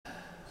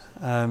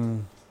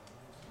So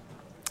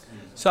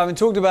having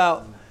talked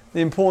about the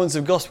importance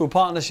of gospel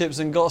partnerships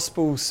and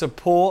gospel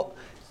support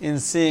in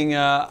seeing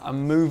a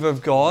move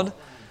of God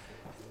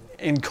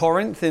in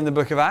Corinth in the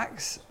book of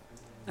Acts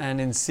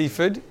and in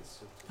Seaford.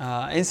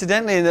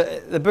 Incidentally,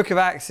 the book of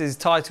Acts is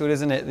titled,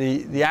 isn't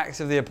it, the Acts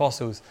of the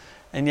Apostles.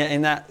 And yet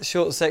in that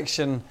short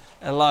section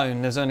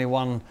alone, there's only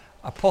one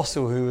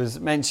apostle who was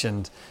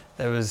mentioned.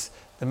 There was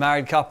the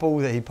married couple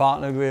that he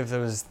partnered with.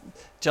 There was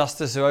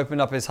Justus, who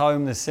opened up his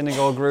home, the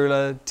synagogue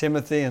ruler,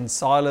 Timothy and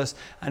Silas,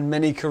 and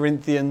many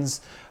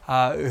Corinthians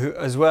who,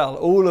 as well,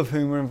 all of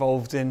whom were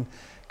involved in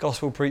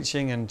gospel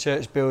preaching and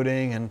church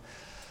building. And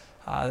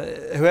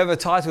whoever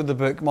titled the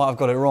book might have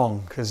got it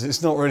wrong, because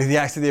it's not really the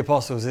Acts of the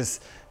Apostles, it's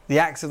the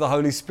Acts of the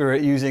Holy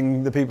Spirit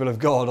using the people of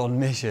God on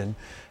mission.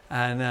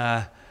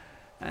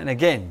 And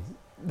again,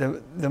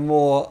 the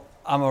more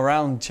I'm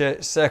around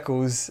church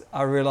circles,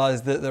 I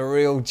realise that the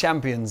real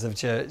champions of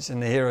church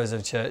and the heroes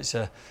of church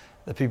are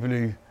the people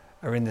who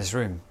are in this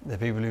room, the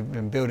people who've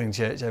been building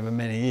church over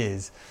many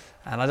years.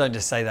 And I don't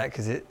just say that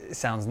because it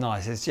sounds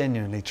nice, it's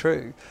genuinely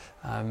true.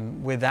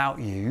 Without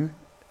you,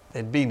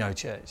 there'd be no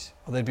church.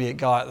 Or there'd be a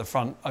guy at the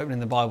front opening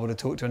the Bible to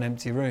talk to an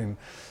empty room.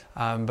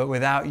 But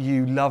without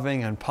you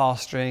loving and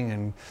pastoring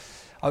and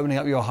opening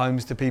up your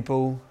homes to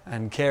people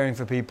and caring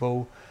for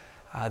people,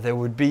 there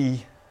would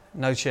be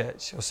no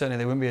church, or certainly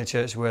there wouldn't be a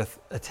church worth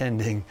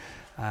attending.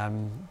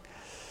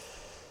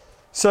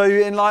 So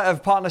in light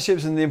of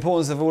partnerships and the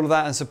importance of all of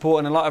that and support,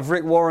 and in light of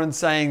Rick Warren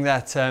saying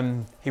that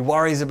he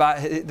worries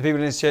about the people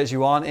in his church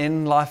who aren't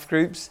in life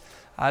groups,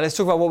 let's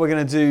talk about what we're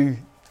going to do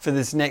for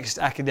this next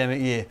academic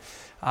year.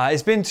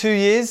 It's been 2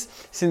 years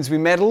since we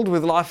meddled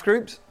with life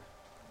groups.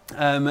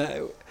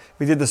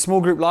 We did the small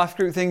group life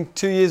group thing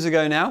 2 years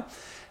ago now,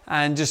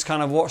 and just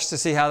kind of watched to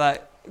see how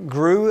that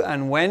grew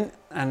and went.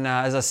 And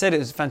as I said, it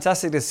was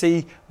fantastic to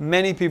see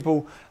many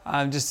people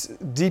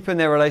just deepen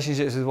their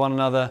relationships with one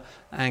another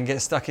and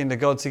get stuck into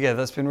God together.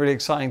 That's been really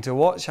exciting to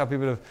watch, how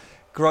people have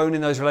grown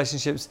in those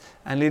relationships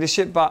and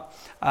leadership. But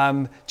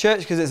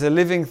church, because it's a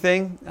living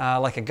thing,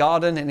 like a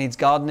garden, it needs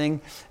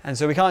gardening. And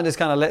so we can't just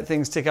kind of let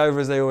things tick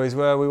over as they always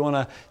were. We want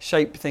to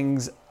shape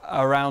things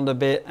around a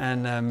bit,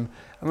 and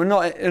we're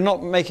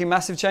not making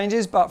massive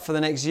changes, but for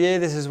the next year,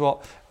 this is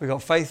what we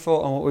got faith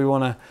for and what we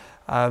want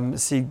to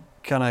see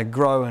kind of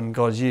grow and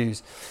God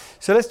use.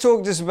 So let's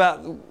talk just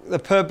about the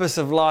purpose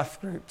of life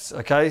groups.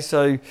 Okay,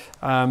 so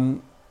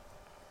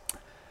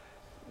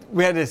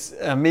we had this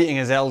meeting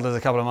as elders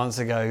a couple of months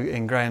ago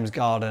in Graham's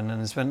garden,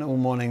 and spent all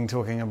morning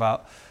talking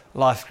about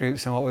life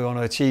groups and what we want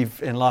to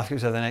achieve in life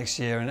groups over the next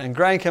year. And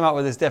Graham came up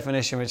with this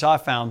definition, which I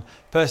found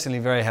personally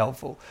very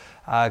helpful.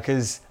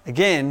 Because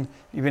again,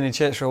 you've been in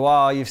church for a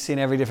while, you've seen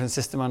every different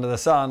system under the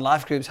sun: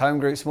 life groups, home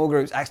groups, small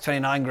groups, Acts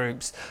 29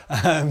 groups,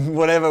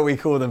 whatever we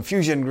call them,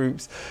 fusion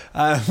groups.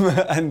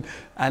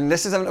 And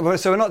this is,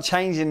 so we're not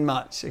changing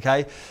much,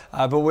 okay?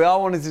 But what we are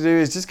wanting to do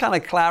is just kind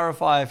of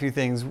clarify a few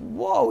things.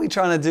 What are we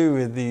trying to do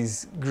with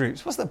these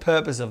groups? What's the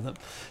purpose of them?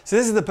 So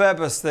this is the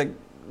purpose that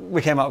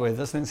we came up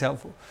with. I think it's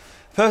helpful.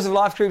 The purpose of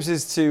life groups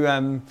is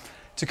to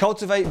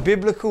cultivate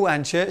biblical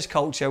and church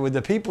culture with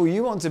the people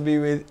you want to be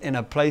with in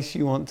a place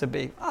you want to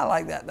be. I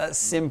like that. That's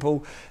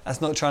simple.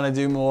 That's not trying to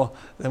do more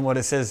than what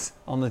it says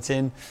on the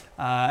tin.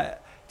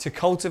 To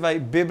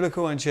cultivate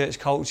biblical and church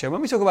culture.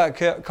 When we talk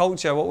about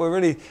culture, what we're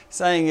really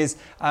saying is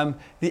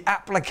the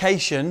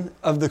application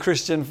of the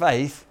Christian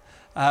faith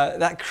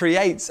that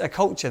creates a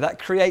culture, that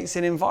creates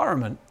an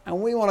environment.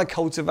 And we want to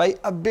cultivate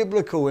a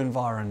biblical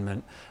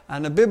environment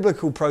and a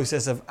biblical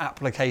process of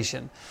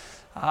application.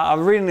 I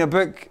was reading a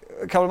book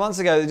a couple of months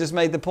ago that just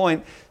made the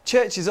point: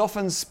 church is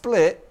often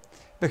split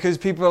because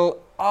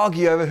people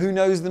argue over who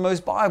knows the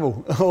most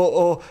Bible,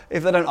 or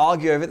if they don't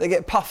argue over it, they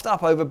get puffed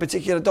up over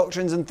particular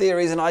doctrines and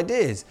theories and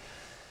ideas.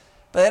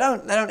 But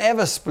they don't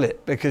ever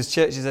split because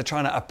churches are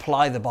trying to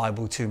apply the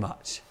Bible too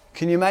much.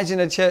 Can you imagine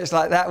a church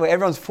like that where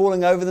everyone's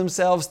falling over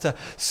themselves to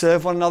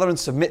serve one another and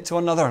submit to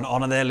one another and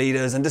honour their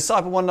leaders and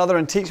disciple one another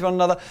and teach one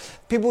another?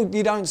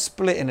 You don't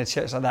split in a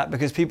church like that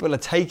because people are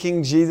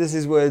taking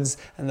Jesus' words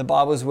and the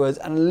Bible's words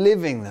and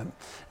living them.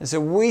 And so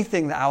we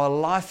think that our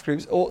life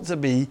groups ought to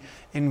be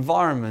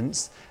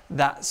environments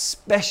that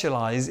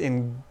specialise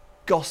in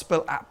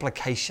gospel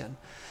application,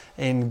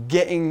 in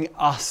getting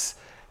us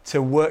to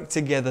work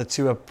together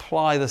to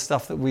apply the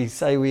stuff that we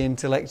say we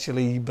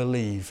intellectually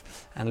believe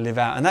and live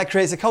out. And that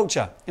creates a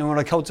culture. And we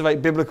want to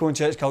cultivate biblical and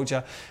church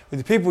culture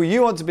with the people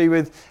you want to be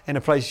with in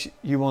a place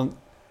you want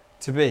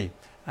to be.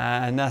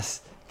 And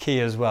that's key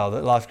as well,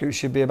 that life groups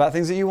should be about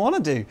things that you want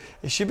to do.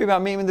 It should be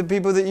about meeting with the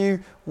people that you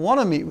want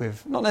to meet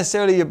with. Not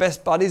necessarily your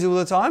best buddies all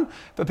the time,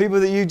 but people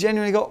that you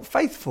genuinely got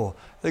faith for,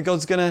 that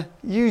God's going to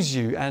use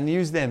you and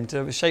use them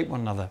to shape one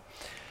another.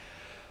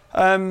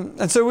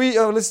 And so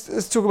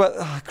let's talk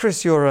about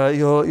Chris. Your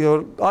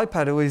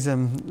iPad always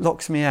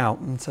locks me out,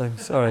 and so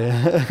sorry.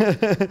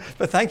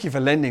 But thank you for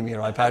lending me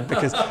your iPad,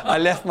 because I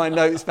left my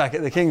notes back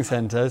at the King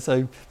Centre,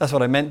 so that's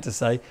what I meant to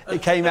say.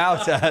 It came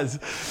out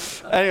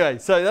as anyway.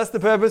 So that's the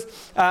purpose.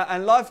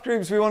 And life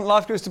groups, we want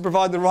life groups to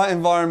provide the right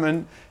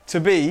environment to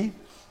be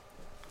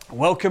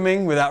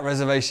welcoming without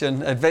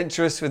reservation,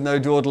 adventurous with no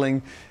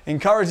dawdling,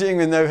 encouraging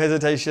with no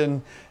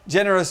hesitation,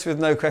 generous with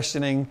no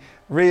questioning,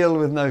 real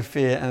with no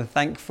fear, and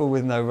thankful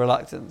with no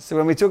reluctance. So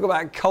when we talk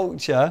about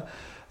culture,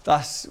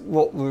 that's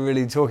what we're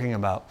really talking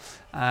about.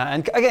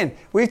 And again,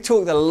 we've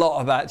talked a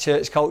lot about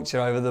church culture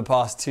over the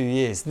past 2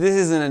 years. This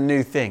isn't a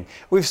new thing.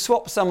 We've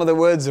swapped some of the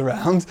words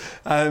around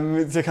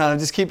to kind of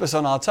just keep us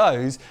on our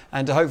toes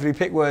and to hopefully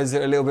pick words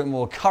that are a little bit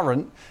more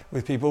current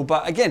with people.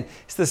 But again,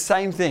 it's the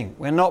same thing.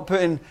 We're not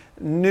putting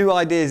new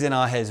ideas in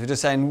our heads. We're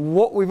just saying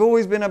what we've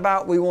always been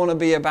about, we want to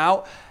be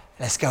about.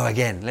 Let's go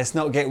again. Let's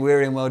not get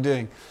weary in well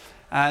doing.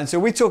 And so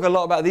we talk a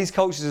lot about these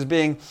cultures as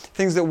being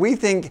things that we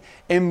think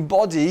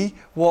embody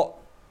what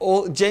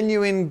all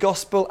genuine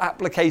gospel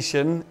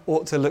application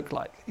ought to look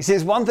like. You see,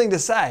 it's one thing to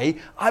say,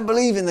 I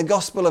believe in the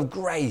gospel of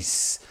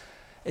grace.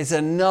 It's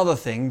another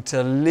thing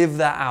to live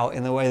that out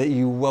in the way that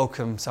you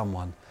welcome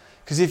someone.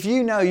 Because if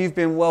you know you've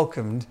been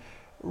welcomed,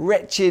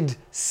 wretched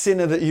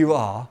sinner that you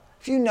are,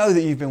 if you know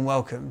that you've been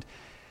welcomed,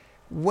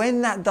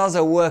 when that does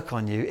a work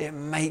on you, it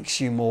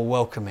makes you more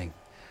welcoming.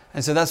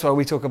 And so that's why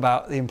we talk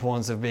about the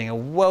importance of being a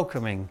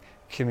welcoming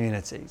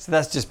community. So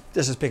that's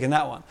just picking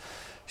that one.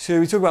 So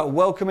we talk about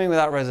welcoming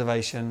without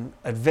reservation,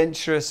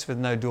 adventurous with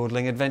no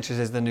dawdling. Adventurous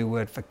is the new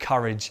word for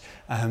courage.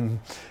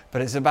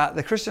 But it's about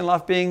the Christian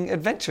life being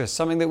adventurous,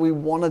 something that we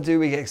want to do,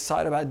 we get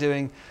excited about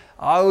doing.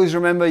 I always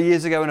remember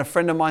years ago when a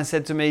friend of mine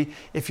said to me,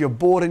 if you're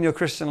bored in your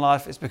Christian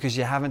life, it's because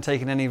you haven't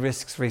taken any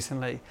risks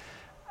recently.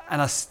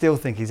 And I still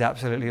think he's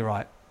absolutely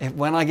right.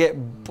 When I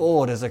get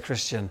bored as a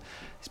Christian,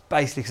 it's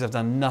basically because I've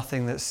done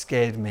nothing that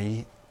scared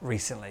me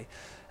recently.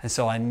 And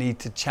so I need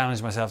to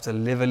challenge myself to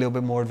live a little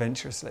bit more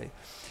adventurously.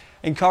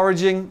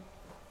 Encouraging,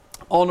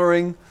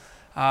 honouring.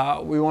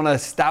 We want to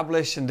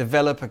establish and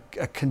develop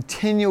a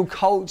continual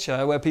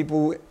culture where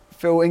people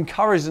feel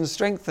encouraged and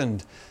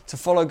strengthened to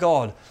follow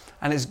God.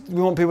 And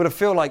we want people to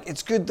feel like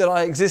it's good that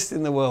I exist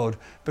in the world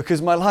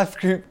because my life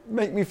group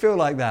make me feel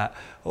like that.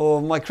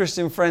 Or my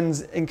Christian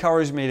friends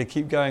encourage me to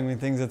keep going when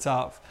things are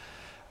tough.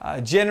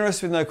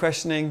 Generous with no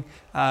questioning.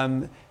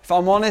 If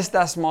I'm honest,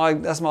 that's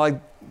my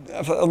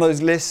on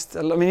those lists.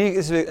 I mean,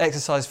 it's an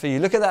exercise for you.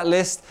 Look at that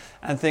list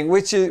and think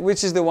which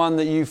is the one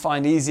that you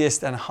find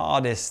easiest and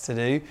hardest to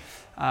do.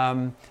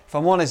 If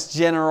I'm honest,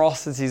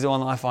 generosity is the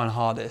one that I find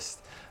hardest.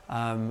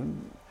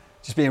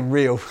 Just being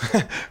real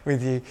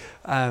with you,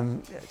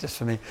 just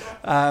for me.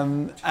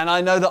 And I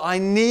know that I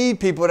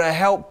need people to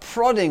help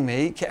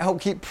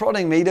keep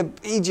prodding me to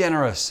be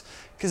generous.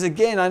 Because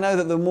again, I know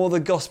that the more the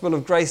gospel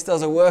of grace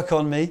does a work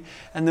on me,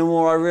 and the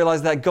more I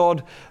realize that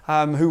God,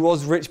 who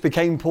was rich,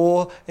 became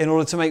poor in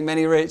order to make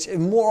many rich, the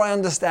more I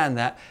understand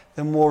that,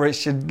 the more it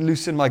should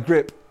loosen my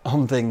grip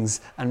on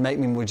things and make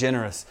me more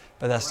generous.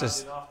 But that's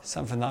just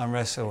something that I'm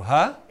wrestle.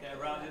 Huh?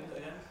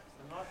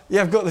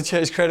 Yeah, I've got the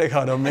church credit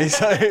card on me,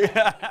 so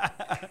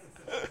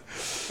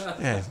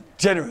yeah,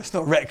 generous,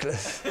 not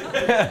reckless.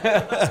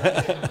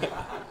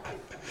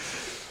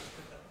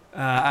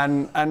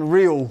 And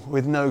real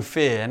with no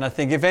fear. And I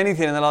think if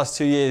anything in the last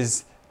 2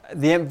 years,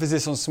 the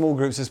emphasis on small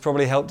groups has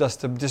probably helped us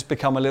to just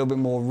become a little bit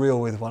more real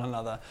with one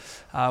another.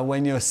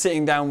 When you're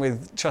sitting down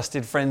with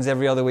trusted friends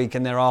every other week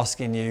and they're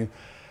asking you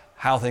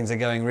how things are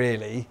going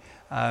really,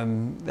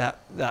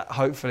 that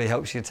hopefully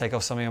helps you to take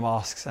off some of your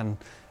masks and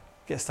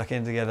get stuck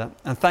in together.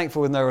 And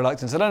thankful with no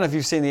reluctance. I don't know if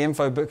you've seen the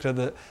info booklet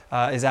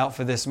that is out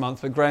for this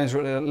month, but Graham's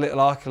written a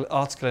little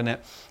article in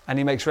it, and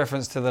he makes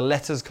reference to the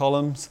letters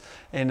columns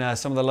in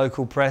some of the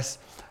local press.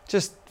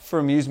 Just for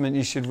amusement,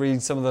 you should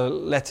read some of the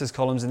letters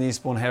columns in the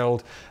Eastbourne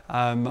Herald.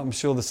 I'm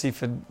sure the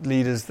Seaford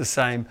Leader's the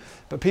same.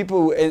 But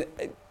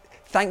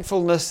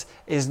thankfulness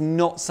is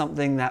not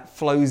something that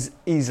flows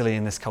easily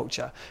in this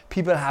culture.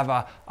 People have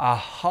a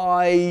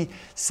high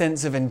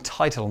sense of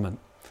entitlement.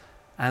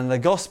 And the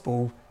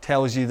gospel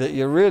tells you that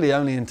you're really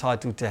only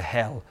entitled to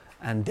hell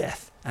and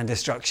death and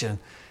destruction.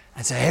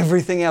 And so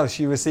everything else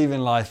you receive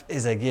in life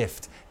is a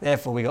gift.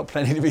 Therefore, we got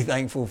plenty to be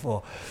thankful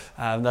for.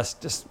 That's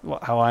just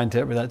how I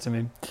interpret that to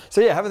me. So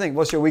yeah, have a think.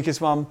 What's your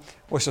weakest one?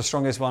 What's your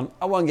strongest one?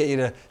 I won't get you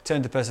to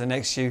turn to the person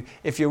next to you.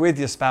 If you're with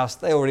your spouse,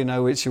 they already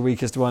know which your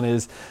weakest one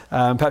is.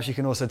 Perhaps you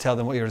can also tell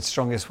them what your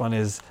strongest one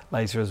is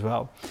later as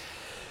well.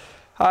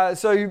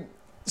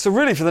 So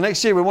really for the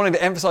next year, we're wanting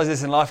to emphasize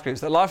this in life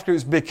groups, that life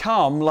groups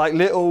become like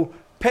little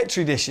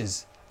Petri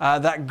dishes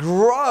that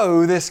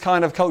grow this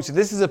kind of culture.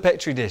 This is a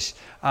Petri dish.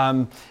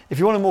 If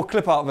you want a more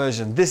clip art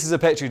version, this is a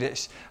Petri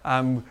dish.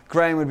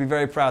 Graham would be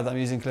very proud that I'm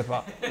using clip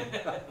art.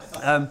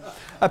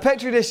 A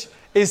Petri dish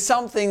is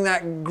something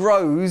that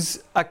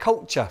grows a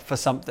culture for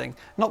something.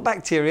 Not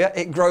bacteria,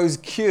 it grows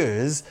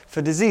cures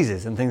for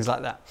diseases and things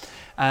like that.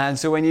 And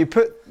so when you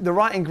put the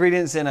right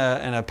ingredients in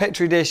a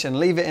Petri dish and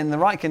leave it in the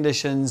right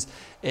conditions,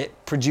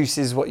 it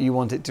produces what you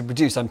want it to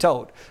produce, I'm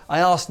told. I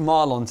asked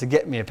Marlon to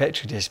get me a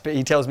Petri dish, but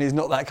he tells me he's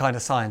not that kind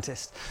of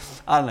scientist.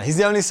 I don't know, he's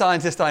the only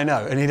scientist I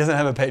know, and he doesn't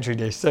have a Petri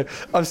dish. So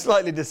I'm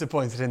slightly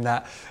disappointed in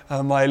that.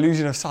 My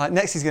illusion of science.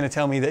 Next he's going to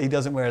tell me that he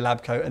doesn't wear a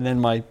lab coat, and then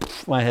my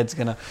head's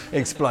going to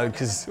explode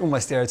because all my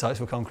stereotypes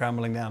will come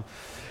crumbling down.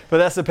 But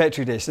that's a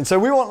Petri dish. And so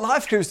we want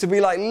life groups to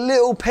be like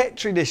little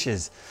Petri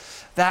dishes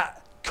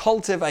that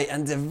cultivate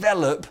and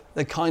develop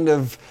the kind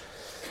of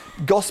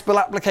gospel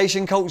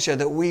application culture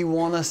that we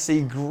want to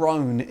see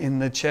grown in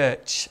the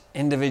church,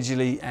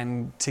 individually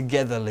and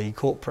togetherly,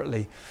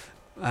 corporately.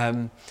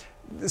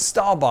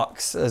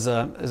 Starbucks is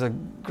a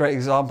great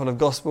example of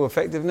gospel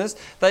effectiveness.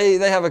 They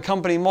have a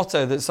company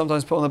motto that's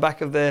sometimes put on the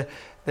back of their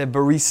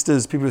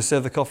baristas, people who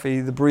serve the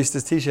coffee, the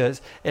baristas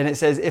t-shirts, and it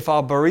says, if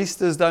our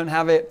baristas don't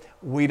have it,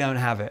 we don't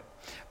have it.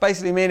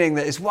 Basically meaning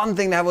that it's one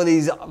thing to have all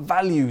these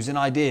values and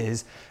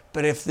ideas,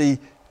 but if the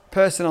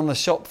person on the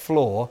shop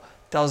floor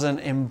doesn't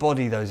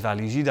embody those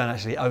values, you don't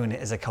actually own it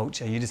as a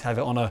culture. You just have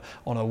it on a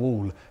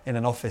wall in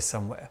an office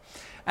somewhere.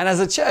 And as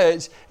a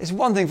church, it's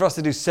one thing for us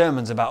to do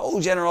sermons about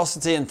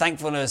generosity and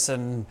thankfulness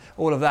and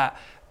all of that.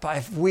 But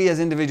if we as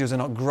individuals are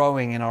not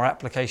growing in our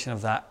application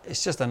of that,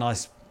 it's just a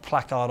nice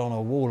placard on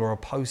a wall or a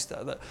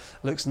poster that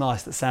looks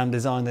nice that Sam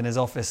designed in his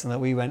office and that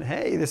we went,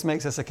 hey, this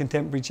makes us a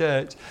contemporary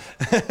church.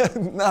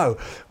 No,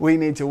 we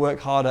need to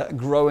work harder at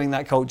growing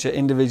that culture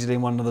individually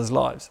in one another's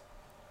lives.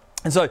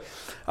 And so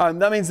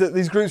that means that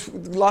these groups,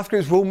 life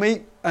groups, will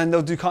meet and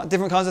they'll do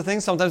different kinds of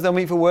things. Sometimes they'll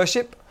meet for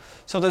worship.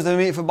 Sometimes they'll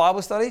meet for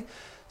Bible study.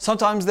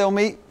 Sometimes they'll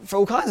meet for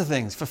all kinds of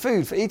things, for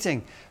food, for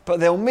eating. But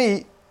they'll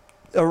meet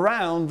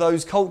around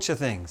those culture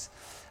things.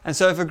 And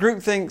so if a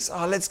group thinks,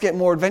 let's get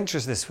more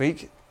adventurous this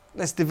week,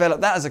 let's develop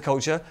that as a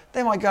culture,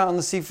 they might go out on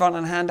the seafront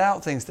and hand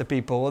out things to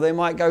people, or they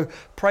might go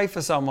pray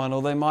for someone,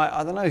 or they might,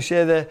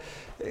 share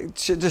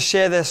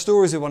their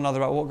stories with one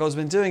another about what God's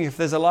been doing. If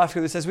there's a life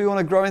group that says we want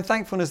to grow in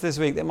thankfulness this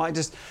week, they might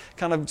just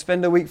kind of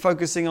spend a week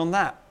focusing on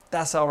that.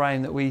 That's our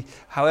aim, that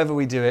however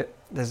we do it,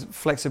 there's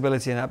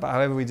flexibility in that, but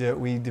however we do it,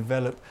 we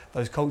develop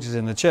those cultures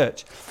in the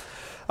church.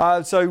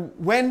 So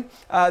when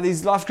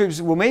these life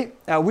groups will meet,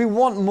 we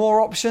want more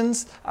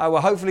options.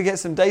 We'll hopefully get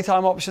some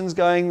daytime options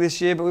going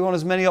this year, but we want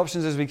as many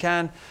options as we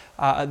can.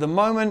 At the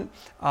moment,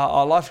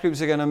 our life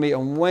groups are going to meet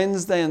on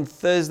Wednesday and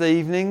Thursday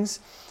evenings,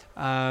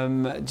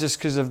 just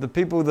because of the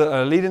people that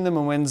are leading them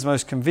and when's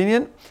most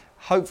convenient.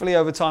 Hopefully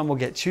over time we'll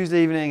get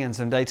Tuesday evening and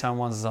some daytime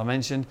ones, as I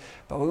mentioned,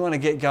 but we want to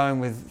get going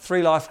with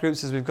 3 life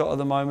groups as we've got at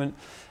the moment,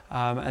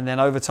 and then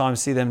over time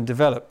see them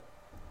develop.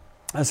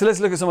 And so let's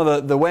look at some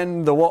of the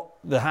when, the what,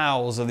 the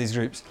hows of these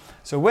groups.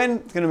 So when,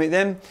 going to meet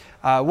them.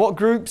 What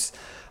groups?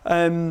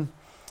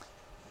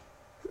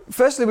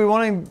 Firstly, we're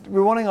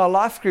wanting our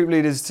life group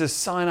leaders to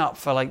sign up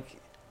for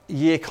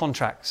year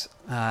contracts.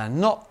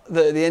 Not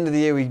that at the end of the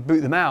year we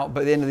boot them out,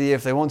 but at the end of the year,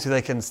 if they want to,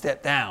 they can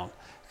step down.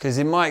 Because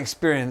in my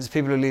experience,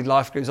 people who lead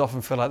life groups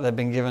often feel like they've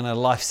been given a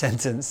life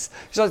sentence.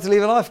 Would you like to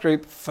leave a life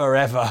group?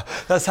 Forever.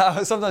 That's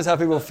sometimes how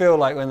people feel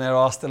like when they're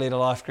asked to lead a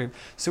life group.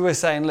 So we're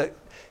saying, look,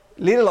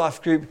 lead a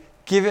life group,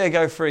 give it a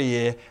go for a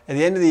year. At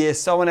the end of the year,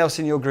 someone else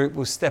in your group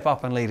will step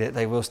up and lead it.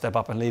 They will step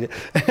up and lead it.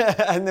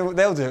 And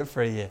they'll do it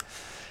for a year.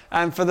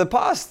 And for the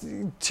past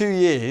 2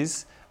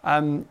 years,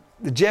 the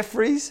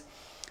Jeffreys,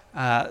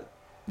 I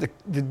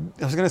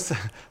was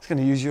going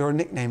to use your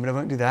nickname, but I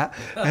won't do that.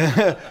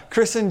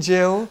 Chris and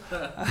Jill,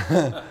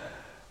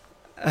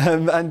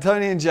 and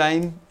Tony and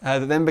Jane,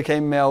 that then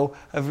became Mel,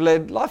 have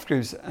led life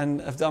groups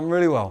and have done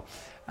really well.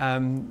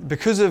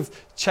 Because of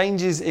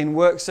changes in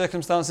work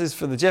circumstances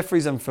for the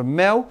Jeffreys and for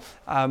Mel,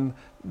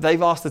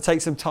 they've asked to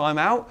take some time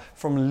out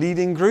from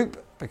leading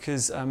group,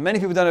 because many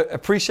people don't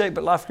appreciate,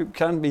 but life group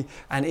can be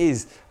and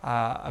is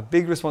a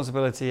big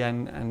responsibility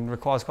and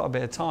requires quite a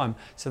bit of time.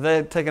 So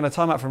they're taking a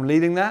time out from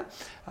leading that.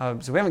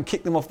 So we haven't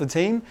kicked them off the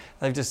team.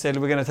 They've just said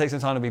we're going to take some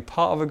time to be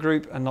part of a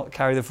group and not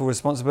carry the full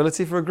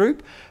responsibility for a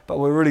group. But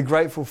we're really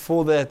grateful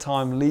for their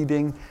time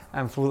leading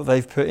and for what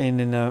they've put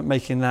in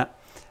making that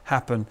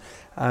happen.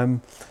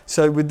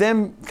 So with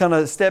them kind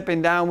of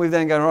stepping down, we've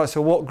then going, right,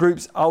 so what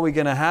groups are we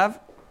going to have?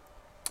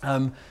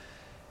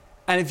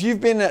 And if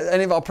you've been at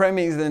any of our prayer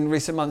meetings in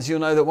recent months, you'll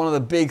know that one of the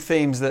big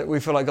themes that we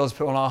feel like God's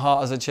put on our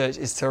heart as a church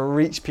is to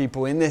reach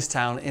people in this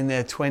town in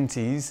their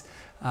 20s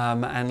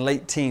and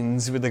late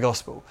teens with the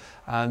gospel.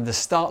 The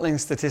startling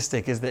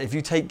statistic is that if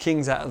you take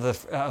Kings out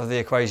of the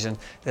equation,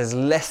 there's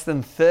less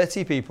than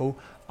 30 people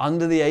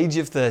under the age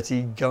of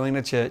 30 going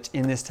to church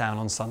in this town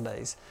on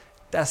Sundays.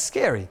 That's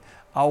scary.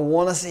 I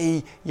want to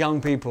see young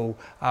people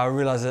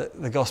realize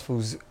that the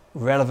gospel's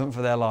relevant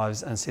for their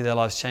lives and see their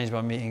lives changed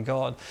by meeting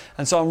God.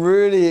 And so I'm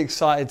really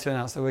excited to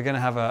announce that we're going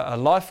to have a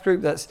life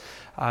group that's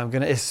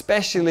going to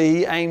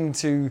especially aim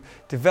to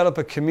develop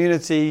a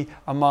community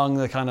among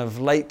the kind of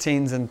late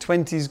teens and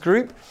 20s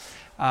group.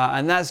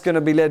 And that's going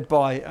to be led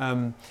by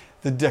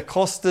the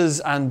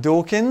DaCostas and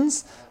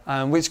Dawkins,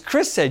 which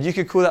Chris said you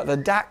could call that the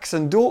Dax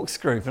and Dorks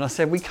group. And I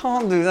said, we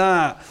can't do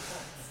that.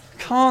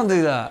 Can't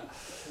do that.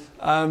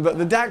 But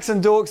the Dax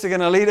and Dorks are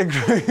going to lead a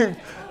group.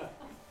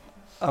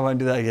 I won't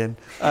do that again.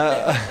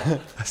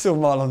 I saw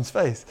Marlon's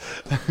face.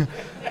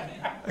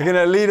 I'm going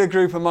to lead a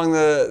group among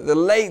the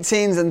late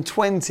teens and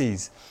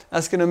 20s.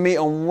 That's going to meet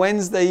on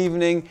Wednesday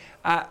evening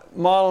at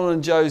Marlon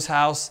and Joe's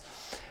house.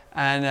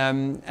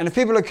 And if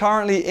people are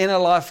currently in a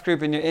life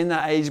group and you're in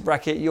that age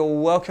bracket,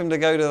 you're welcome to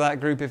go to that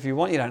group if you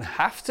want. You don't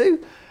have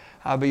to.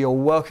 but you're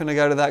welcome to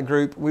go to that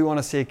group. We want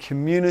to see a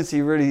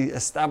community really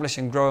establish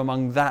and grow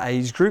among that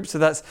age group. So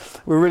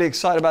we're really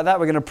excited about that.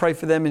 We're going to pray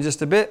for them in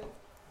just a bit.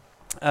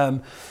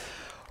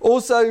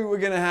 Also, we're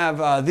going to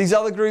have these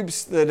other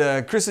groups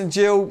that Chris and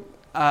Jill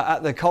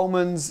at the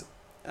Colemans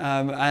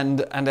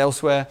and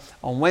elsewhere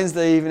on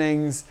Wednesday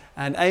evenings.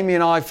 And Amy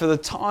and I, for the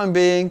time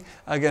being,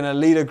 are going to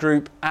lead a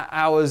group at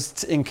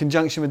ours in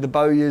conjunction with the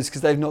Bowyers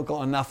because they've not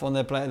got enough on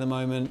their plate at the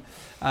moment.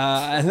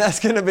 And that's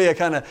going to be a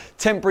kind of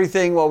temporary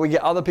thing while we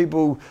get other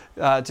people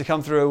to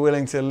come through who are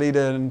willing to lead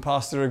and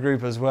pastor a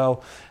group as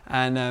well.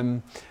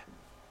 And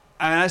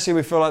actually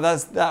we feel like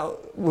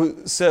that will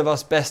serve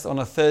us best on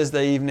a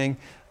Thursday evening.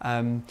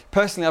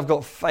 Personally, I've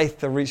got faith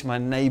to reach my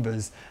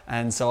neighbours,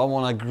 and so I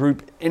want a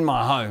group in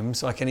my home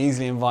so I can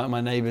easily invite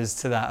my neighbours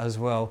to that as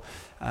well.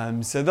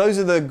 So those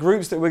are the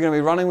groups that we're going to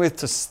be running with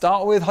to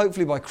start with.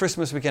 Hopefully by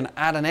Christmas we can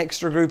add an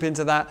extra group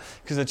into that,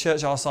 because a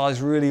church our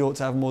size really ought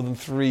to have more than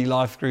 3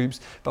 life groups.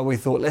 But we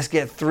thought, let's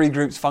get 3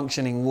 groups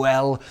functioning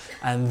well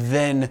and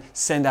then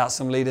send out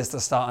some leaders to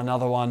start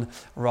another one,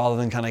 rather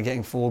than kind of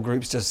getting 4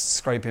 groups just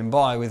scraping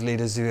by with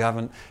leaders who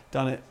haven't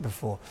done it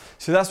before.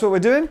 So that's what we're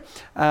doing,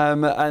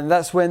 and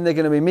that's when they're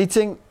going to be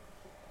meeting.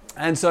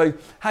 And so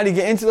how do you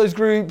get into those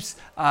groups?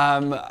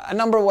 A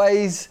number of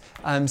ways.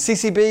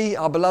 CCB,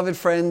 our beloved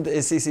friend,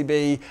 is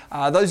CCB.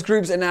 Those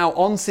groups are now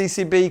on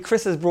CCB.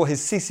 Chris has brought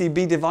his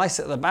CCB device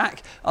at the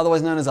back,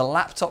 otherwise known as a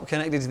laptop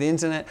connected to the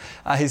internet.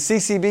 His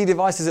CCB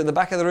device is at the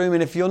back of the room,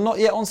 and if you're not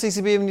yet on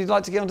CCB and you'd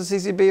like to get onto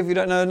CCB, if you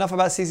don't know enough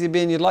about CCB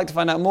and you'd like to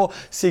find out more,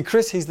 see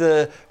Chris, he's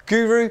the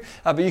guru.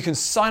 But you can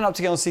sign up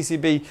to get on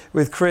CCB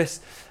with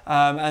Chris.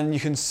 And you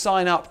can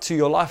sign up to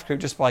your life group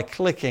just by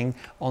clicking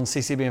on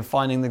CCB and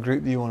finding the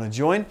group that you want to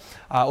join.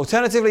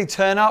 Alternatively,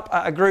 turn up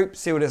at a group,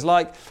 see what it's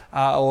like,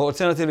 or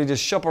alternatively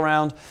just shop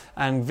around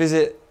and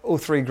visit all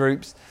 3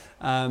 groups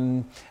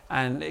and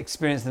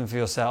experience them for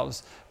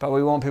yourselves. But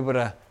we want people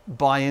to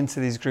buy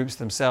into these groups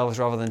themselves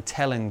rather than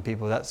telling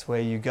people that's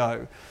where you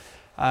go.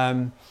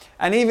 And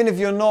even if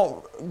you're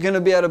not going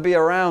to be able to be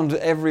around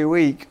every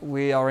week,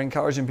 we are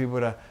encouraging people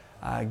to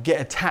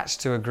get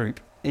attached to a group,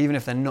 even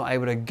if they're not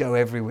able to go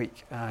every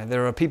week.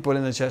 There are people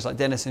in the church like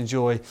Dennis and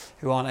Joy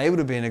who aren't able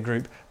to be in a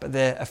group, but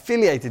they're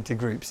affiliated to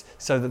groups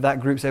so that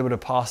group's able to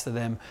pastor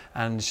them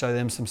and show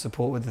them some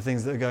support with the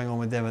things that are going on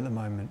with them at the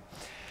moment.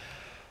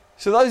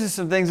 So those are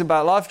some things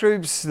about life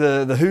groups,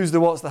 the who's, the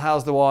what's, the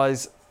how's, the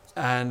whys,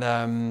 and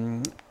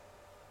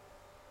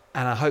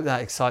I hope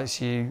that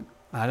excites you.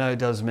 I know it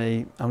does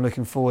me. I'm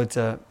looking forward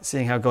to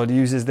seeing how God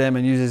uses them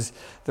and uses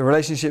the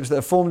relationships that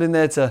are formed in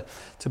there to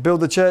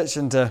build the church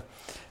and to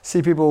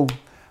see people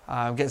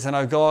get to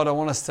know God. I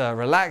want us to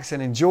relax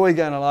and enjoy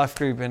going to life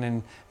group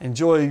and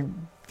enjoy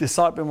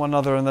discipling one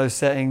another in those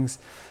settings.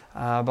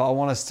 But I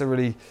want us to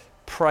really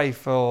pray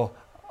for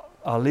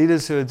our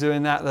leaders who are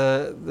doing that,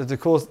 the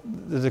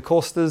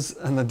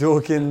DeCostas and the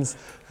Dawkins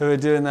who are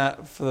doing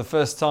that for the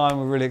first time.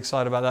 We're really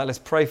excited about that. Let's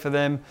pray for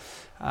them,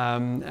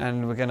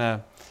 and we're going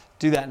to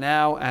do that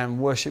now and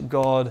worship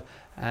God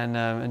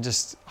and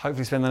just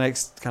hopefully spend the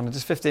next kind of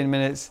just 15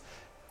 minutes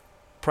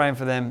praying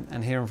for them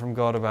and hearing from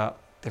God about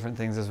different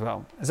things as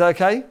well. Is that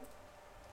okay?